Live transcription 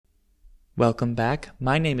Welcome back.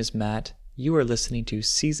 My name is Matt. You are listening to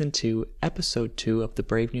Season 2, Episode 2 of the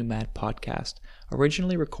Brave New Matt podcast,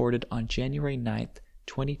 originally recorded on January 9th,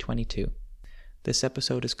 2022. This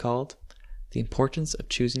episode is called The Importance of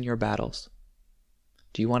Choosing Your Battles.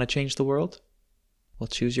 Do you want to change the world? Well,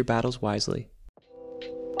 choose your battles wisely.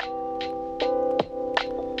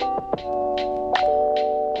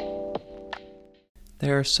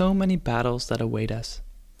 There are so many battles that await us.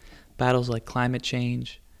 Battles like climate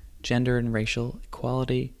change, gender and racial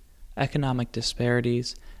equality, economic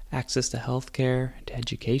disparities, access to healthcare, to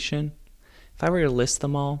education. If I were to list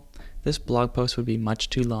them all, this blog post would be much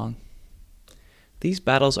too long. These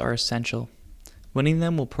battles are essential. Winning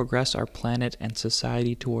them will progress our planet and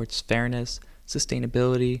society towards fairness,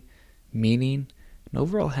 sustainability, meaning, and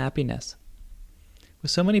overall happiness.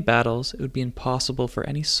 With so many battles, it would be impossible for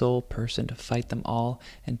any sole person to fight them all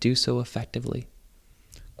and do so effectively.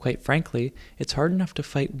 Quite frankly, it's hard enough to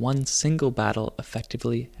fight one single battle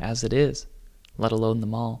effectively as it is, let alone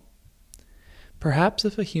them all. Perhaps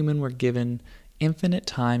if a human were given infinite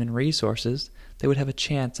time and resources, they would have a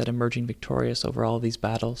chance at emerging victorious over all of these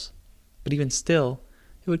battles. But even still,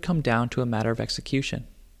 it would come down to a matter of execution.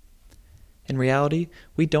 In reality,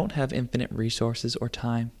 we don't have infinite resources or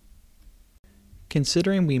time.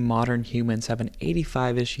 Considering we modern humans have an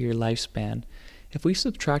 85-ish year lifespan, if we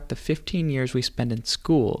subtract the 15 years we spend in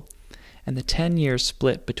school and the 10 years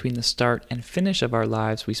split between the start and finish of our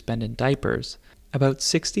lives we spend in diapers, about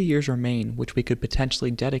 60 years remain which we could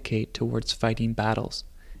potentially dedicate towards fighting battles,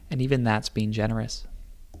 and even that's being generous.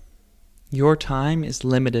 Your time is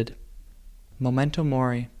limited. Memento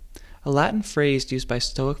mori, a Latin phrase used by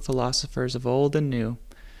Stoic philosophers of old and new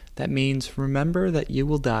that means remember that you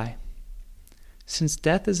will die. Since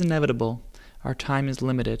death is inevitable, our time is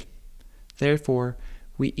limited. Therefore,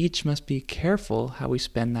 we each must be careful how we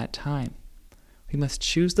spend that time. We must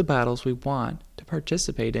choose the battles we want to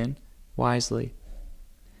participate in wisely.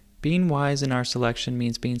 Being wise in our selection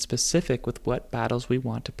means being specific with what battles we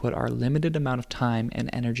want to put our limited amount of time and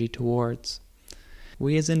energy towards.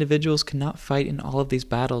 We as individuals cannot fight in all of these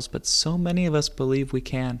battles, but so many of us believe we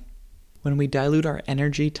can. When we dilute our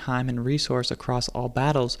energy, time, and resource across all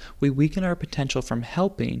battles, we weaken our potential from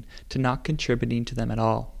helping to not contributing to them at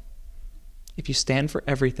all. If you stand for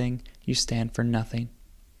everything, you stand for nothing.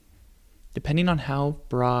 Depending on how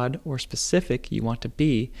broad or specific you want to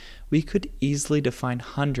be, we could easily define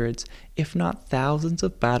hundreds, if not thousands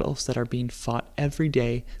of battles that are being fought every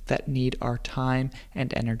day that need our time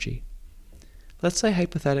and energy. Let's say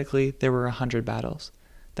hypothetically there were 100 battles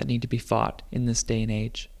that need to be fought in this day and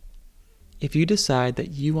age. If you decide that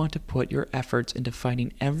you want to put your efforts into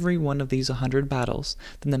fighting every one of these 100 battles,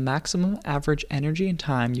 then the maximum average energy and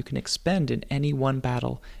time you can expend in any one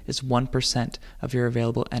battle is 1% of your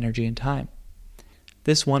available energy and time.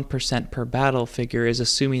 This 1% per battle figure is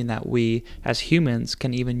assuming that we, as humans,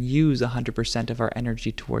 can even use 100% of our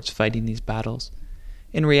energy towards fighting these battles.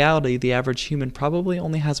 In reality, the average human probably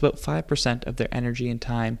only has about 5% of their energy and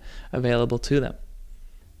time available to them.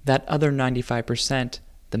 That other 95%,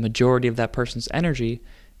 the majority of that person's energy,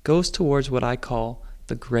 goes towards what I call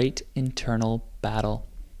the great internal battle.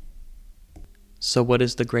 So what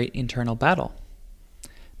is the great internal battle?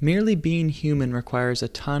 Merely being human requires a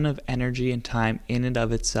ton of energy and time in and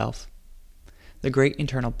of itself. The great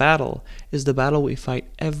internal battle is the battle we fight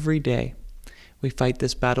every day. We fight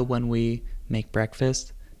this battle when we make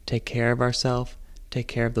breakfast, take care of ourselves, take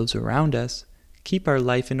care of those around us, keep our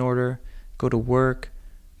life in order, go to work,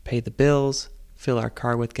 pay the bills, fill our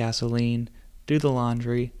car with gasoline, do the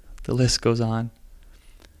laundry, the list goes on.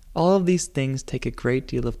 All of these things take a great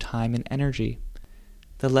deal of time and energy.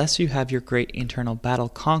 The less you have your great internal battle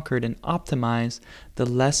conquered and optimized, the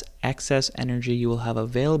less excess energy you will have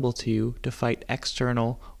available to you to fight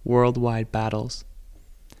external, worldwide battles.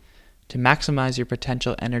 To maximize your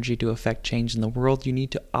potential energy to affect change in the world, you need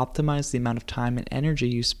to optimize the amount of time and energy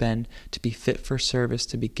you spend to be fit for service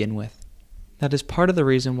to begin with. That is part of the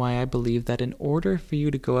reason why I believe that in order for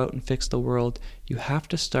you to go out and fix the world, you have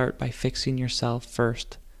to start by fixing yourself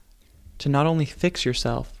first. To not only fix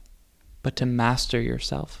yourself, but to master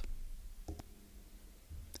yourself.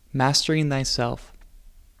 Mastering thyself.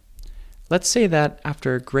 Let's say that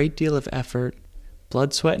after a great deal of effort,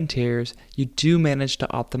 blood, sweat, and tears, you do manage to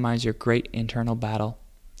optimize your great internal battle.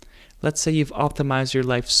 Let's say you've optimized your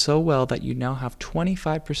life so well that you now have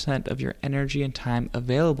 25% of your energy and time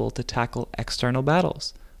available to tackle external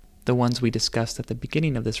battles, the ones we discussed at the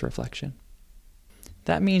beginning of this reflection.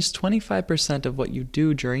 That means 25% of what you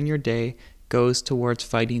do during your day goes towards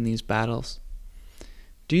fighting these battles.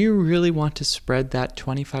 Do you really want to spread that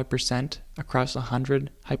 25% across 100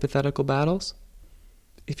 hypothetical battles?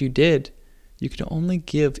 If you did, you can only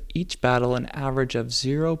give each battle an average of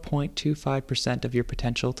 0.25% of your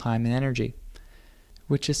potential time and energy,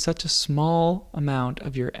 which is such a small amount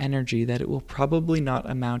of your energy that it will probably not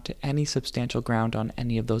amount to any substantial ground on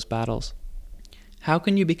any of those battles. How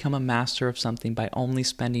can you become a master of something by only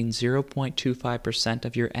spending 0.25%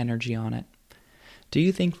 of your energy on it? Do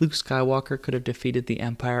you think Luke Skywalker could have defeated the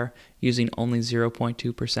Empire using only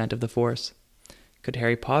 0.2% of the Force? Could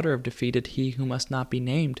Harry Potter have defeated He Who Must Not Be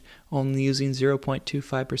Named only using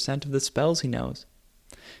 0.25% of the spells he knows?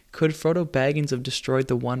 Could Frodo Baggins have destroyed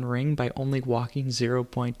the One Ring by only walking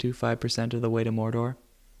 0.25% of the way to Mordor,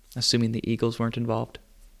 assuming the Eagles weren't involved?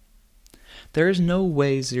 There is no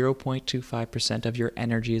way 0.25% of your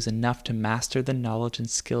energy is enough to master the knowledge and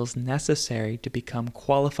skills necessary to become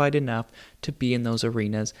qualified enough to be in those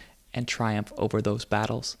arenas and triumph over those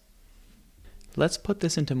battles. Let's put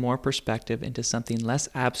this into more perspective into something less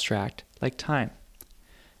abstract, like time.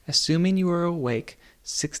 Assuming you are awake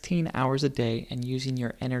 16 hours a day and using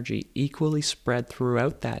your energy equally spread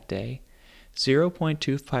throughout that day,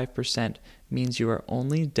 0.25% means you are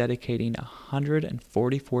only dedicating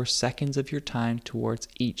 144 seconds of your time towards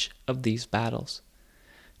each of these battles.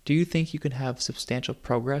 Do you think you can have substantial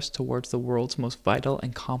progress towards the world's most vital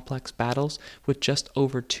and complex battles with just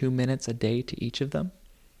over 2 minutes a day to each of them?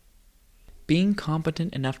 Being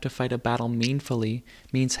competent enough to fight a battle meaningfully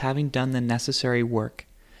means having done the necessary work,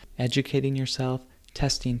 educating yourself,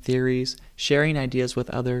 testing theories, sharing ideas with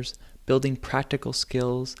others, building practical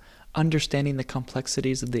skills, understanding the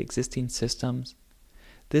complexities of the existing systems.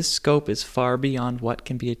 This scope is far beyond what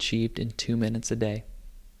can be achieved in 2 minutes a day.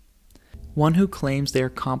 One who claims they are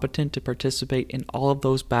competent to participate in all of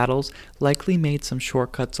those battles likely made some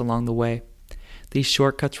shortcuts along the way. These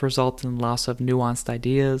shortcuts result in loss of nuanced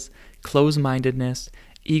ideas, close-mindedness,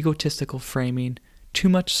 egotistical framing, too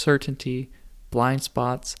much certainty, blind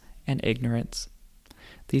spots, and ignorance.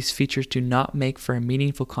 These features do not make for a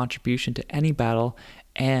meaningful contribution to any battle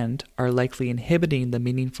and are likely inhibiting the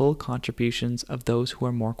meaningful contributions of those who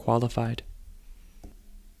are more qualified.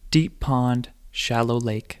 Deep pond, shallow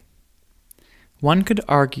lake. One could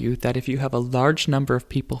argue that if you have a large number of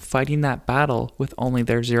people fighting that battle with only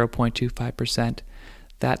their 0.25%,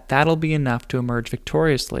 that'll be enough to emerge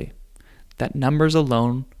victoriously, that numbers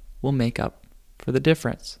alone will make up for the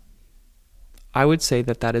difference. I would say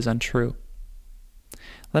that is untrue.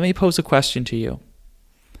 Let me pose a question to you.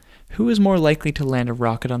 Who is more likely to land a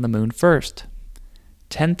rocket on the moon first?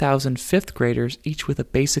 10,000 fifth graders, each with a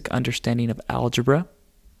basic understanding of algebra,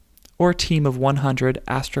 or a team of 100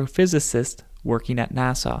 astrophysicists working at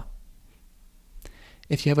NASA?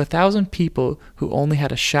 If you have 1,000 people who only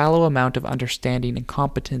had a shallow amount of understanding and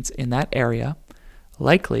competence in that area,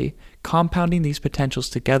 likely compounding these potentials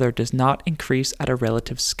together does not increase at a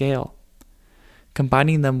relative scale.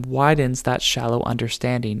 Combining them widens that shallow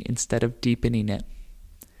understanding instead of deepening it.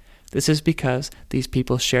 This is because these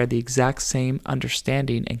people share the exact same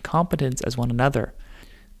understanding and competence as one another.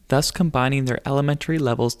 Thus, combining their elementary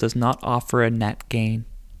levels does not offer a net gain.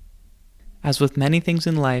 As with many things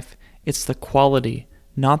in life, it's the quality,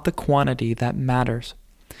 not the quantity, that matters.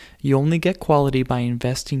 You only get quality by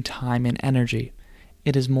investing time and energy.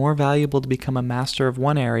 It is more valuable to become a master of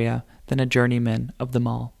one area than a journeyman of them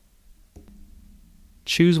all.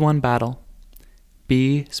 Choose one battle.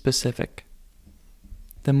 Be specific.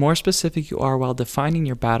 The more specific you are while defining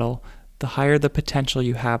your battle, the higher the potential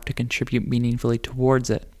you have to contribute meaningfully towards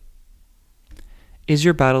it. Is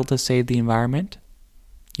your battle to save the environment?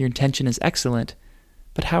 Your intention is excellent,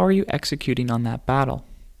 but how are you executing on that battle?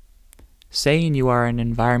 Saying you are an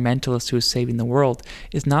environmentalist who is saving the world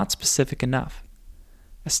is not specific enough.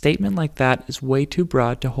 A statement like that is way too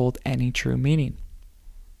broad to hold any true meaning.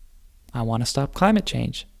 I want to stop climate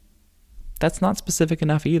change. That's not specific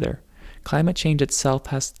enough either. Climate change itself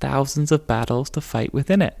has thousands of battles to fight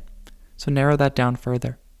within it, so narrow that down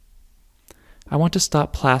further. I want to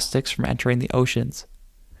stop plastics from entering the oceans.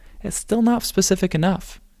 It's still not specific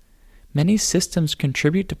enough. Many systems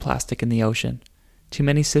contribute to plastic in the ocean, too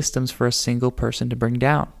many systems for a single person to bring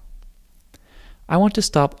down. I want to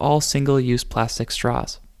stop all single-use plastic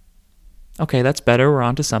straws. Okay, that's better, we're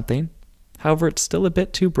on to something. However, it's still a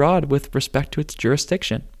bit too broad with respect to its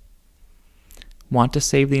jurisdiction. Want to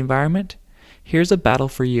save the environment? Here's a battle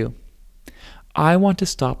for you. I want to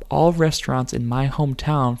stop all restaurants in my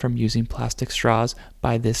hometown from using plastic straws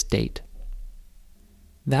by this date.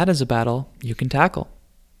 That is a battle you can tackle.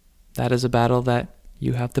 That is a battle that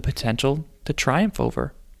you have the potential to triumph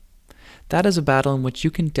over. That is a battle in which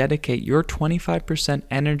you can dedicate your 25%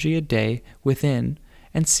 energy a day within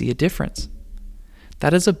and see a difference.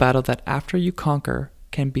 That is a battle that after you conquer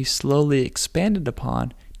can be slowly expanded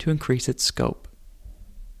upon to increase its scope.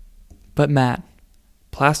 But Matt,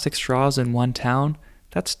 plastic straws in one town,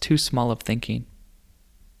 that's too small of thinking.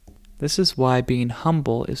 This is why being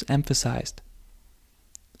humble is emphasized.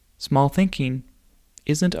 Small thinking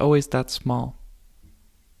isn't always that small.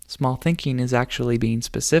 Small thinking is actually being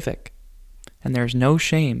specific, and there's no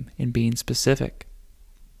shame in being specific.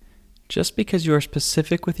 Just because you are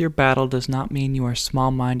specific with your battle does not mean you are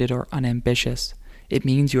small-minded or unambitious. It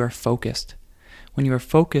means you are focused. When you are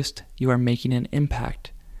focused, you are making an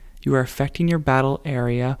impact. You are affecting your battle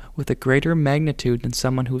area with a greater magnitude than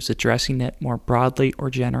someone who is addressing it more broadly or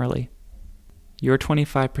generally. Your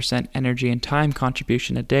 25% energy and time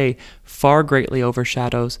contribution a day far greatly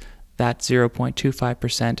overshadows that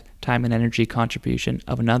 0.25% time and energy contribution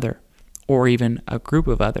of another, or even a group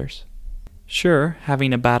of others. Sure,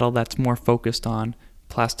 having a battle that's more focused on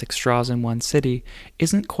plastic straws in one city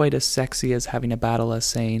isn't quite as sexy as having a battle as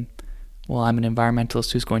saying, well, I'm an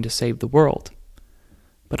environmentalist who's going to save the world.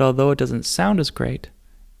 But although it doesn't sound as great,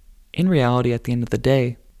 in reality, at the end of the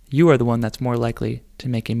day, you are the one that's more likely to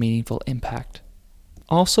make a meaningful impact.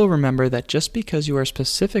 Also remember that just because you are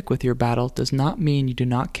specific with your battle does not mean you do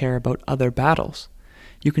not care about other battles.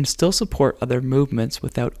 You can still support other movements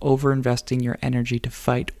without over-investing your energy to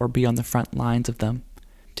fight or be on the front lines of them.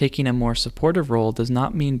 Taking a more supportive role does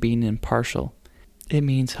not mean being impartial. It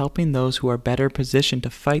means helping those who are better positioned to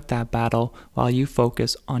fight that battle while you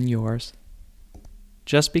focus on yours.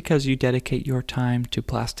 Just because you dedicate your time to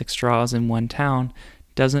plastic straws in one town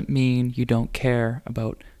doesn't mean you don't care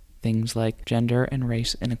about things like gender and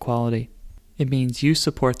race inequality. It means you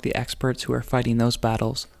support the experts who are fighting those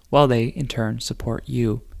battles, while they, in turn, support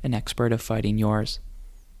you, an expert of fighting yours.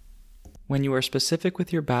 When you are specific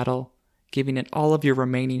with your battle, giving it all of your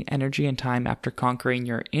remaining energy and time after conquering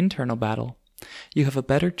your internal battle, you have a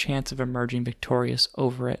better chance of emerging victorious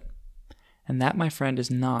over it. And that, my friend,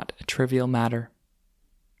 is not a trivial matter.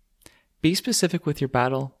 Be specific with your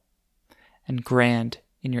battle and grand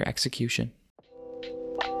in your execution.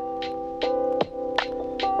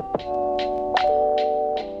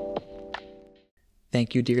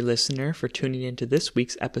 Thank you, dear listener, for tuning into this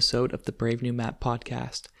week's episode of the Brave New Matt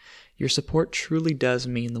podcast. Your support truly does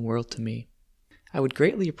mean the world to me. I would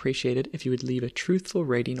greatly appreciate it if you would leave a truthful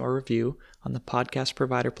rating or review on the podcast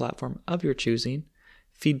provider platform of your choosing.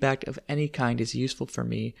 Feedback of any kind is useful for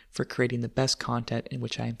me for creating the best content in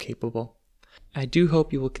which I am capable. I do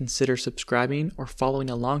hope you will consider subscribing or following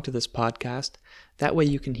along to this podcast. That way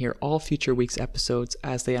you can hear all future week's episodes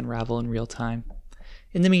as they unravel in real time.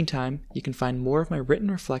 In the meantime, you can find more of my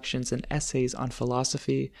written reflections and essays on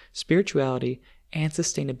philosophy, spirituality, and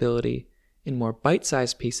sustainability in more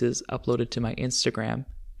bite-sized pieces uploaded to my Instagram,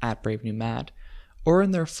 @BraveNewMatt, or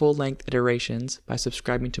in their full-length iterations by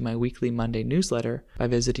subscribing to my weekly Monday newsletter by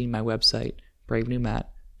visiting my website,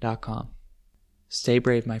 bravenewmatt.com. Stay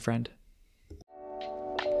brave, my friend.